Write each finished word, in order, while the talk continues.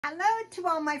Hello to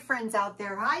all my friends out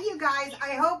there. Hi, you guys.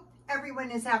 I hope everyone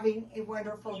is having a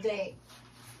wonderful day.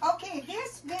 Okay,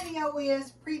 this video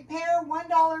is prepare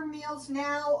 $1 meals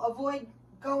now, avoid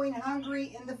going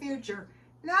hungry in the future.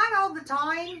 Not all the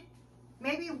time,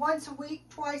 maybe once a week,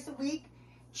 twice a week.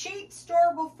 Cheap,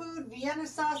 storable food, Vienna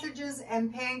sausages,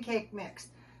 and pancake mix.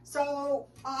 So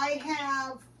I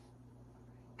have,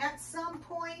 at some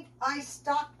point, I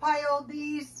stockpiled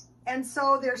these, and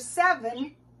so there's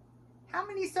 7. How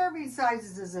many serving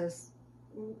sizes is this?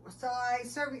 So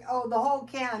the whole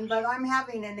can, but I'm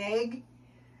having an egg,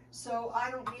 so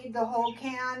I don't need the whole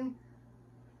can.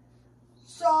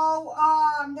 So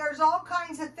there's all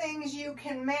kinds of things you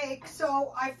can make.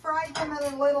 So I fried them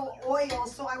in a little oil,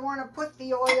 so I want to put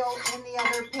the oil in the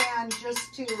other pan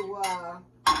just to,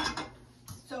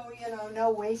 so you know,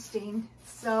 no wasting.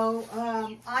 So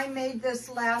I made this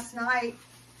last night.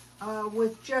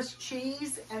 With just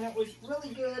cheese, and it was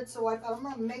really good, so I thought I'm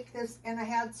going to make this, and I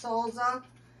had salsa,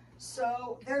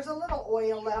 so there's a little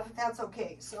oil left. That's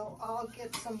okay. So I'll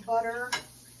get some butter.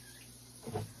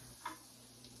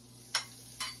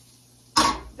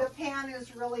 The pan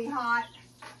is really hot,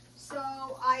 so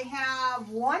I have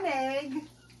 1 egg,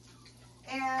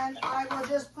 and I will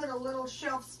just put a little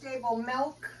shelf-stable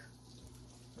milk,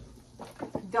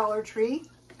 Dollar Tree.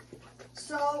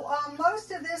 So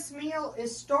most of this meal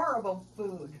is storable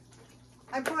food.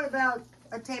 I put about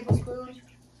a tablespoon.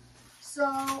 So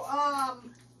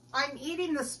I'm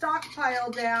eating the stockpile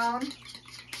down.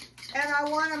 And I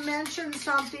want to mention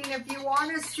something. If you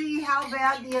want to see how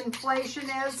bad the inflation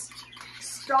is,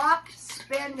 stop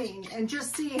spending and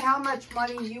just see how much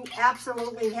money you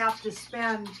absolutely have to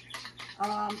spend.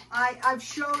 I've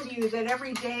showed you that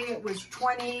every day it was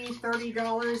 $20,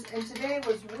 $30, and today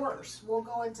was worse. We'll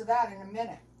go into that in a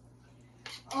minute.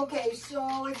 Okay,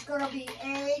 so it's going to be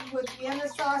egg with Vienna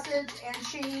sausage and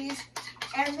cheese.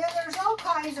 And then there's all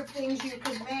kinds of things you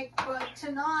could make, but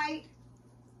tonight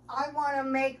I want to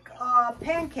make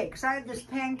pancakes. I have this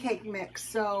pancake mix,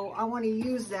 so I want to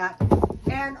use that.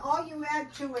 And all you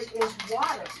add to it is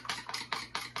water.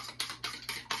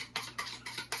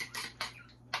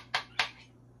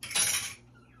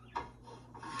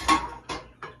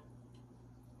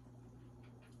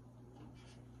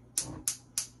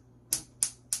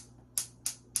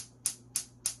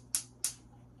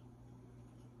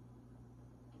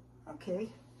 Okay,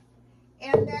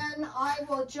 and then I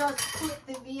will just put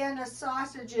the Vienna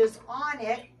sausages on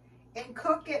it and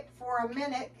cook it for a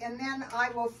minute, and then I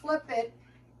will flip it.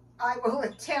 I will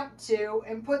attempt to,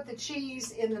 and put the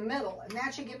cheese in the middle, and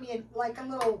that should give me like a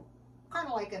little, kind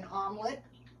of like an omelet,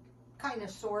 kind of,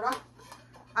 sort of.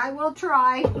 I will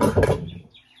try.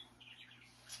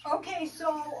 Okay,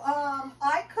 so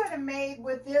I could have made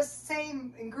with this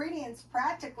same ingredients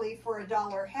practically for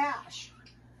 $1 hash,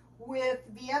 with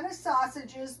Vienna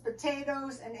sausages,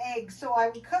 potatoes, and eggs. So I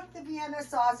would cook the Vienna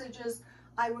sausages,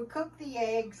 I would cook the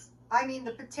eggs,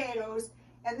 the potatoes,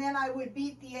 and then I would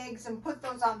beat the eggs and put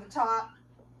those on the top,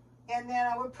 and then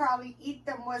I would probably eat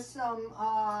them with some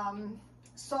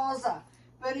salsa.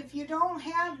 But if you don't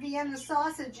have Vienna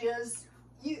sausages,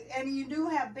 and you do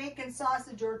have bacon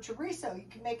sausage or chorizo, you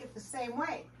can make it the same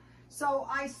way. So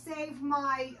I saved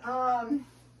my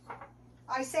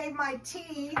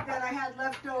tea that I had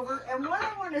left over, and what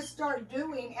I want to start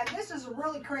doing, and this is a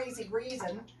really crazy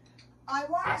reason, I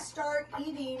want to start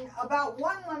eating about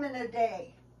 1 lemon a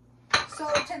day. So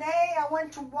today I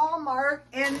went to Walmart,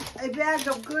 and a bag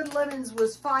of good lemons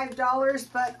was $5,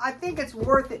 but I think it's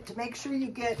worth it to make sure you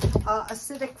get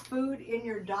acidic food in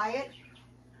your diet.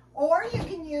 Or you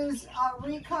can use a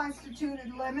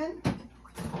reconstituted lemon.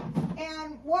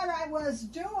 And what I was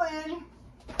doing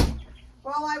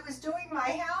while I was doing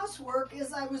my housework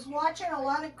is I was watching a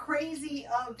lot of crazy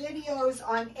videos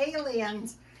on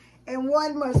aliens. And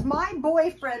one was, my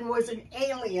boyfriend was an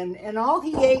alien, and all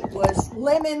he ate was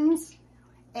lemons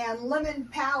and lemon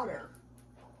powder.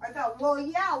 I thought, well,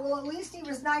 yeah, at least he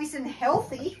was nice and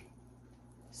healthy.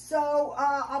 So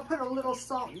I'll put a little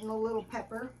salt and a little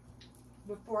pepper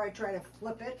before I try to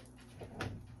flip it.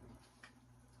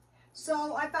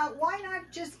 So I thought, why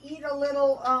not just eat a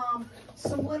little,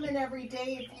 some lemon every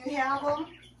day if you have them.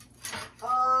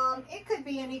 It could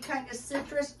be any kind of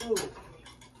citrus. Ooh.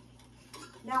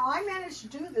 Now, I managed to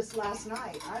do this last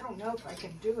night. I don't know if I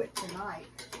can do it tonight.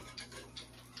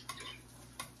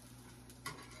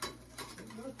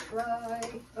 We'll try.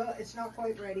 It's not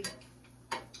quite ready.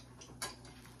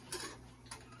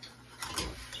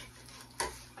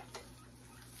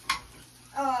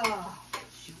 Oh,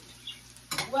 shoot.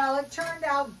 Well, it turned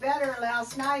out better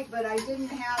last night, but I didn't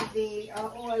have the,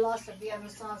 I lost the Vienna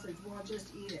sausage. Well, I'll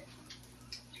just eat it.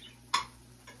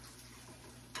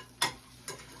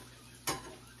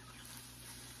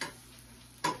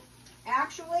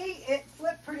 actually, it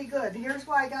flipped pretty good. Here's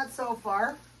what I got so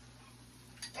far.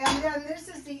 And then this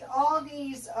is the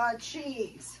Aldi's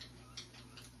cheese.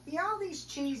 The Aldi's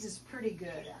cheese is pretty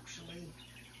good, actually.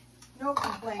 No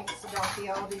complaints about the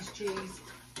Aldi's cheese.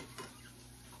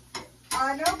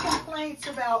 No complaints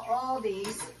about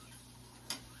Aldi's.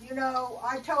 You know,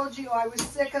 I told you I was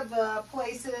sick of the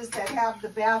places that have the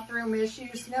bathroom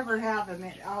issues. Never have them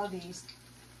at Aldi's.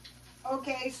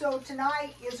 Okay, so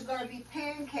tonight is going to be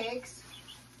pancakes.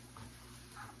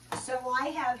 So I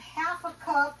have half a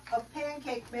cup of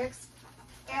pancake mix,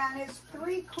 and it's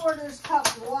 3/4 cup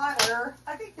water.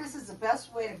 I think this is the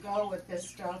best way to go with this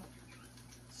stuff.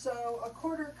 So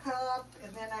 1/4 cup,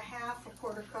 and then a half,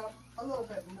 1/4 cup, a little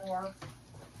bit more,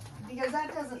 because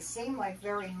that doesn't seem like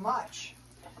very much.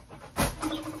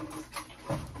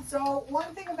 So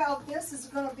one thing about this is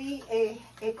going to be a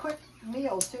quick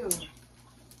meal too.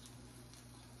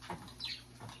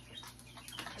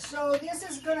 So this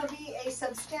is going to be a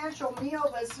substantial meal,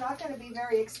 but it's not going to be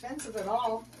very expensive at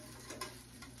all.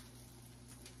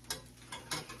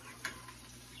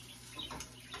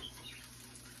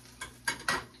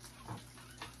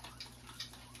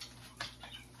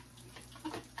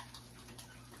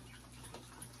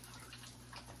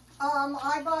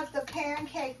 I bought the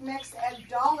pancake mix at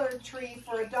Dollar Tree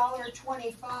for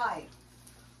 $1.25.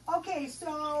 Okay,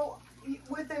 so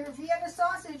with the Vienna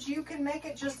sausage, you can make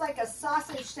it just like a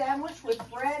sausage sandwich with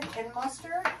bread and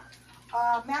mustard.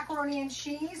 Macaroni and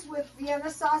cheese with Vienna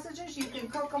sausages. You can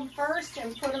cook them first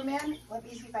and put them in. Let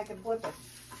me see if I can flip it.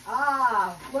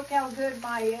 Ah, look how good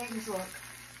my eggs look.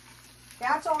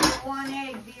 That's only one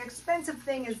egg. The expensive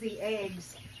thing is the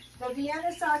eggs. The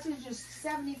Vienna sausage is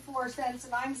 74 cents,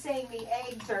 and I'm saying the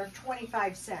eggs are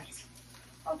 25 cents.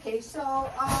 Okay, so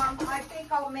I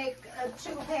think I'll make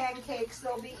 2 pancakes.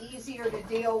 They'll be easier to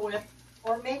deal with,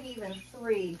 or maybe even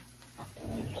 3.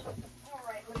 All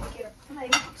right, let me get a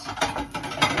plate.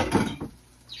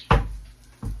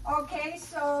 Okay,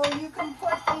 so you can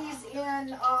put these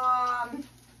in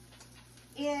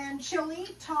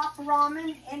chili, top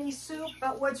ramen, any soup,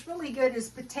 but what's really good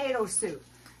is potato soup.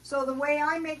 So the way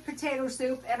I make potato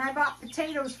soup, and I bought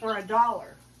potatoes for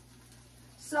 $1.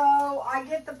 So I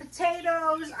get the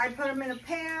potatoes, I put them in a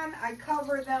pan, I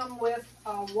cover them with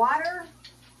water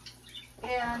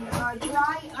and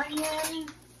dry onion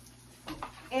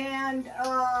and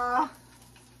oh,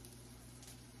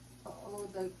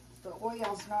 the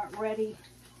oil's not ready.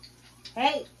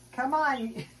 Hey, come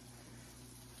on.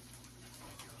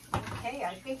 Okay,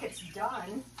 I think it's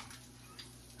done.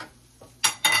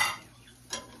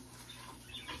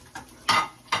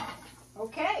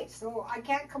 Okay, so I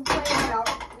can't complain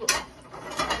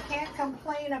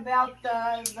about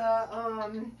the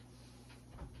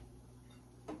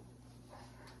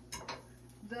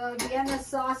Vienna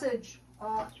sausage.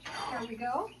 Here we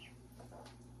go.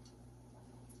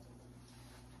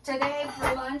 Today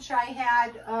for lunch I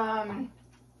had a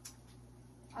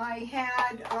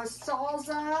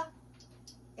salsa,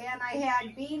 and I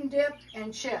had bean dip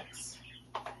and chips.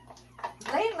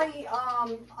 Lately,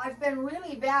 I've been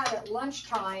really bad at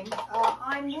lunchtime.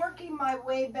 I'm working my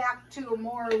way back to a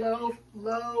more low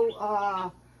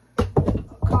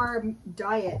carb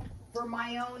diet for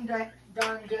my own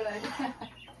darn good.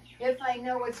 If I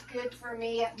know it's good for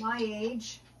me at my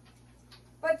age.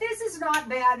 But this is not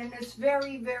bad, and it's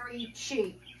very, very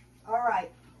cheap. All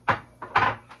right.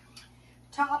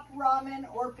 Top ramen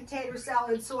or potato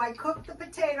salad. So I cook the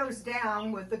potatoes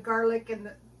down with the garlic and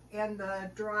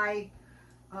the dry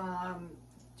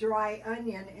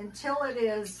onion until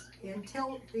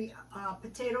the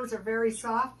potatoes are very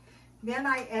soft. Then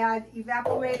I add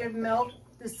evaporated milk,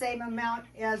 the same amount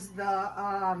as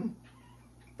the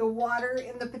water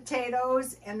in the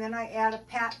potatoes, and then I add a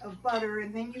pat of butter,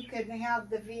 and then you can have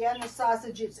the Vienna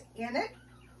sausages in it,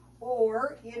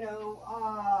 or to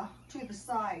the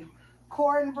side.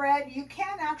 Cornbread, you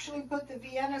can actually put the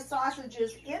Vienna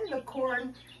sausages in the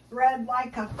cornbread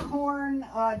like a corn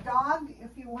dog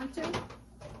if you want to.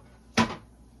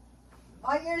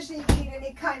 I usually eat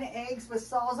any kind of eggs with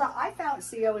salsa. I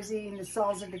was eating the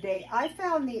salsa today. I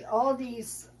found the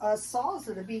Aldi's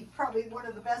salsa to be probably one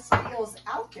of the best deals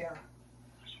out there.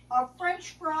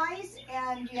 French fries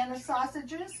and Vienna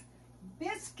sausages,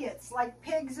 biscuits like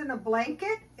pigs in a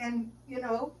blanket, and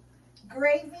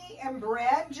gravy and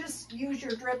bread. Just use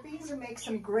your drippings and make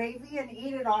some gravy and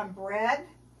eat it on bread.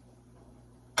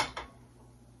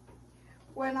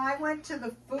 When I went to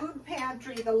the food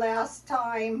pantry the last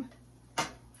time,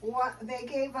 they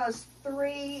gave us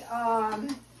three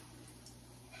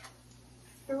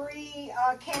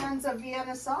cans of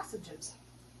Vienna sausages.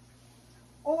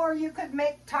 Or you could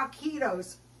make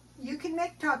taquitos. you can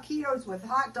make taquitos with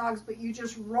hot dogs, but you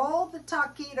just roll the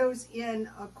taquitos in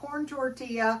a corn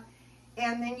tortilla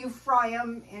and then you fry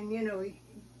them, and you know,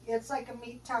 it's like a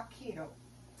meat taquito.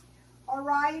 All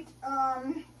right,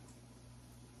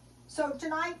 so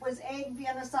tonight was egg,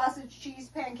 Vienna sausage, cheese,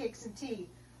 pancakes, and tea.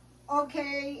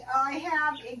 Okay, I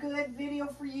have a good video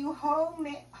for you.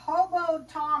 Hobo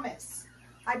Thomas.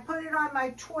 I put it on my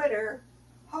Twitter.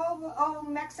 Hobo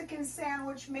Mexican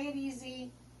sandwich made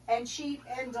easy and cheap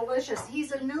and delicious.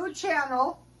 He's a new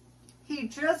channel. He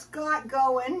just got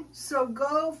going. So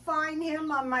go find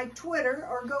him on my Twitter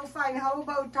or go find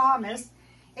Hobo Thomas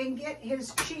and get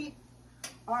his cheap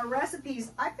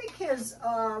recipes. I think his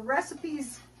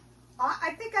recipes,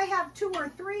 I think I have 2 or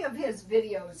 3 of his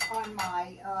videos on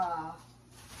my,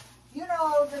 you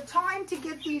know, the time to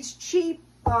get these cheap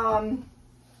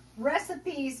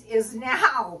recipes is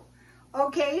now.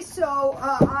 Okay, so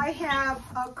I have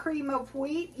a cream of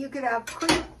wheat. You could have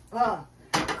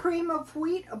cream of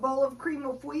wheat, a bowl of cream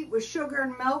of wheat with sugar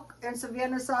and milk and some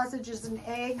Vienna sausages and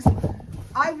eggs.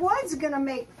 I was going to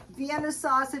make Vienna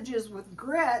sausages with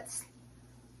grits.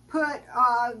 Put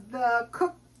the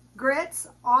cooked grits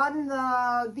on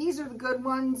these are the good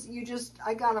ones.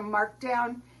 I got them marked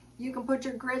down. You can put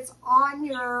your grits on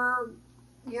your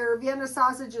Vienna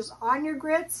sausages on your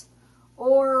grits,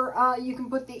 or you can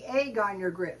put the egg on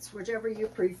your grits, whichever you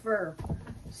prefer.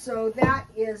 So that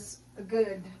is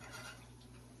good.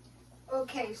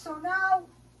 Okay, so now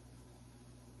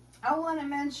I want to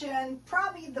mention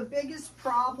probably the biggest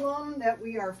problem that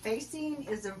we are facing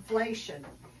is inflation.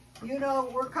 You know,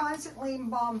 we're constantly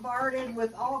bombarded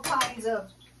with all kinds of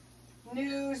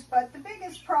news, but the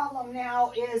biggest problem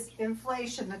now is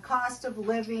inflation, the cost of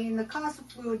living, the cost of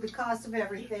food, the cost of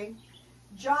everything.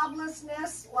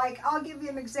 Joblessness, like I'll give you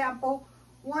an example.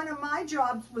 One of my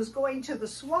jobs was going to the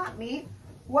swap meet.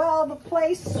 Well, the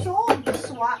place sold the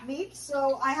swap meet,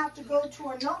 so I have to go to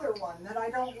another one that I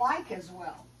don't like as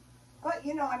well. But,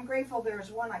 you know, I'm grateful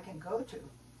there's one I can go to.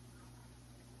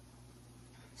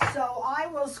 So I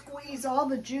will squeeze all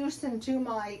the juice into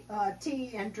my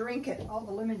tea and drink it, all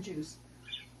the lemon juice.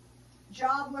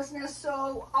 Joblessness.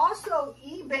 So also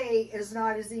eBay is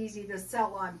not as easy to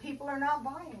sell on. People are not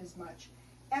buying as much.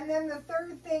 And then the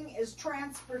third thing is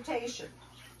transportation.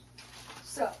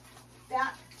 So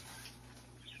that.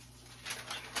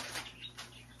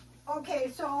 Okay,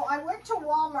 so I went to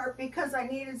Walmart because I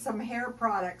needed some hair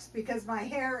products because my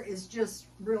hair is just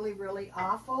really, really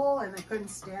awful and I couldn't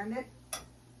stand it.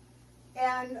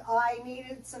 And I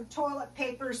needed some toilet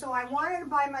paper, so I wanted to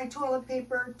buy my toilet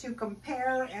paper to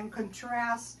compare and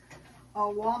contrast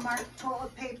Walmart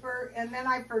toilet paper, and then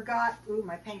I forgot. Ooh,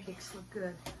 my pancakes look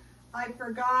good. I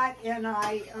forgot, and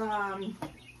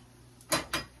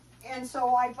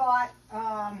so I bought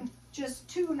just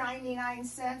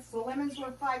 $2.99. The lemons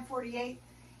were $5.48,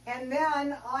 and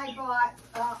then I bought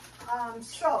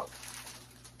soap.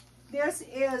 This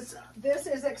is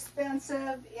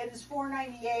expensive. It is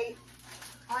 $4.98.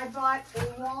 I bought a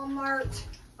Walmart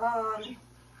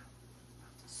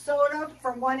soda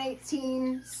for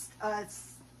 $1.18,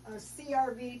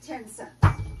 CRV 10 cents.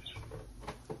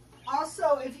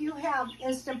 Also, if you have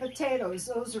instant potatoes,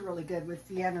 those are really good with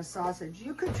Vienna sausage.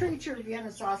 You could treat your Vienna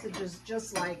sausages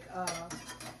just like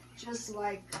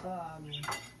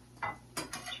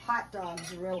hot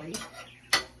dogs, really.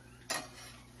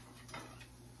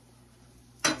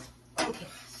 Okay,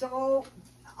 so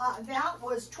that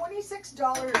was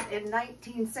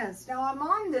 $26.19. Now I'm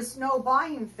on this no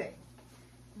buying thing.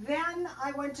 Then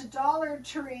I went to Dollar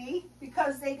Tree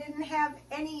because they didn't have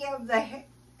any of the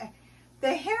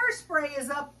hairspray is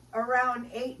up around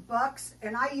 $8,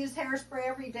 and I use hairspray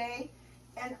every day,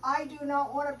 and I do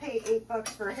not want to pay $8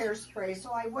 for hairspray.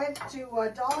 So I went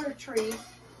to Dollar Tree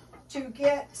to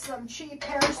get some cheap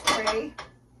hairspray,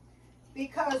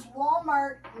 because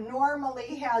Walmart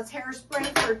normally has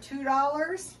hairspray for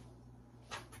 $2.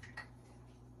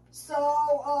 So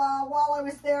while I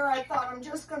was there, I thought I'm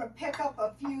just going to pick up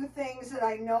a few things that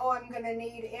I know I'm going to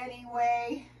need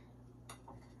anyway,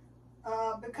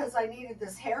 because I needed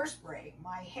this hairspray.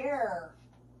 My hair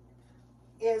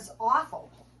is awful.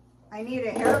 I need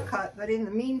a haircut, but in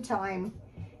the meantime,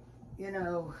 you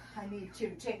know, I need to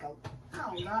take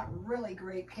not really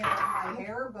great care of my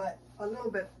hair, but a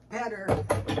little bit better.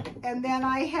 And then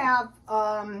I have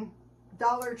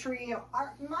Dollar Tree. I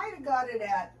might have got it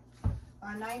at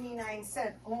 99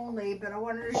 cents only, but I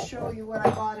wanted to show you what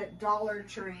I bought at Dollar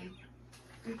Tree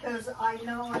because I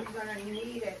know I'm going to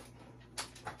need it.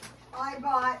 I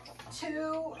bought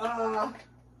 2, oh,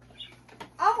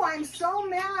 I'm so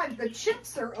mad, the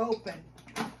chips are open.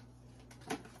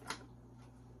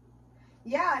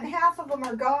 Yeah, and half of them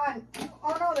are gone.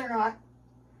 Oh, no, they're not.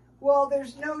 Well,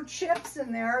 there's no chips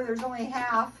in there. There's only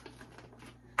half.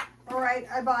 All right,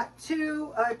 I bought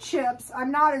 2 chips.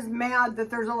 I'm not as mad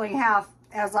that there's only half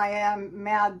as I am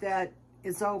mad that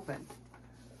it's open.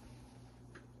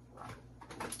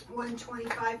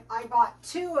 $1.25. I bought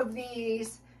 2 of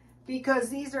these because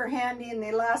these are handy and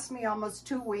they last me almost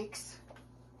 2 weeks.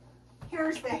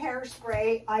 Here's the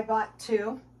hairspray. I bought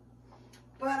 2.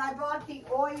 But I bought the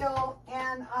oil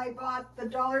and I bought the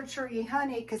Dollar Tree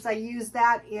honey because I use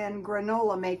that in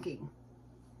granola making.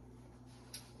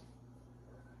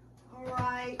 All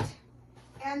right.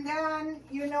 And then,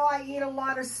 you know, I eat a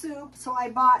lot of soup, so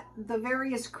I bought the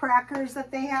various crackers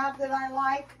that they have that I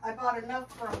like. I bought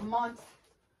enough for a month.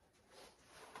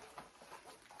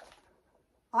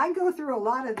 I go through a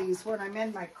lot of these when I'm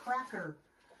in my cracker.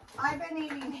 I've been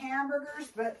eating hamburgers,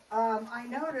 but I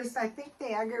noticed I think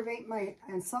they aggravate my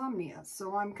insomnia.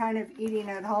 So I'm kind of eating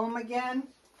at home again.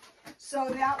 So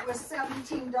that was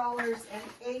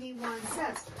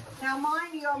 $17.81. Now,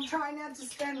 mind you, I'm trying not to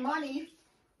spend money.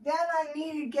 Then I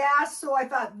needed gas, so I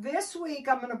thought this week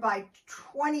I'm going to buy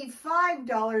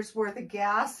 $25 worth of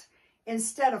gas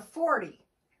instead of $40,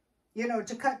 you know,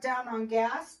 to cut down on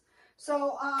gas.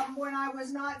 So when I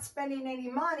was not spending any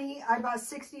money, I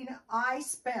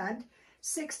spent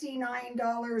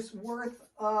 $69 worth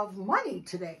of money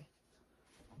today.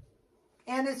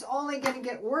 And it's only going to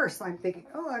get worse, I'm thinking.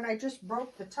 Oh, and I just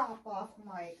broke the top off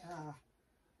my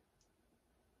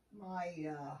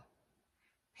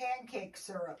pancake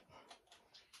syrup.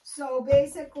 So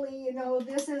basically, you know,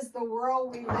 this is the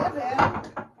world we live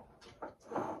in.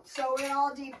 So it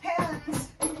all depends.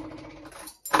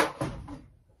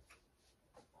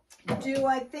 Do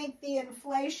I think the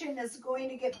inflation is going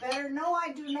to get better? No,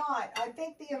 I do not. I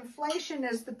think the inflation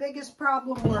is the biggest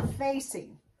problem we're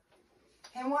facing.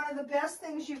 And one of the best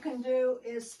things you can do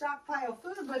is stockpile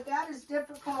food, but that is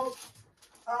difficult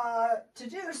to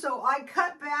do. So I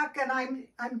cut back, and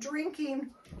I'm drinking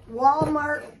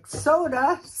Walmart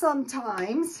soda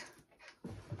sometimes.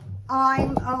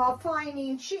 I'm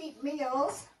finding cheap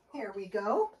meals. Here we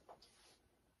go.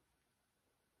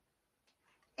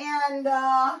 And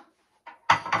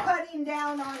cutting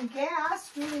down on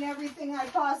gas, doing everything I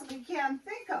possibly can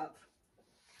think of.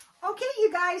 Okay,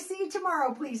 you guys, see you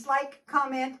tomorrow. Please like,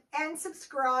 comment, and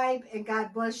subscribe, and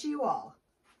God bless you all.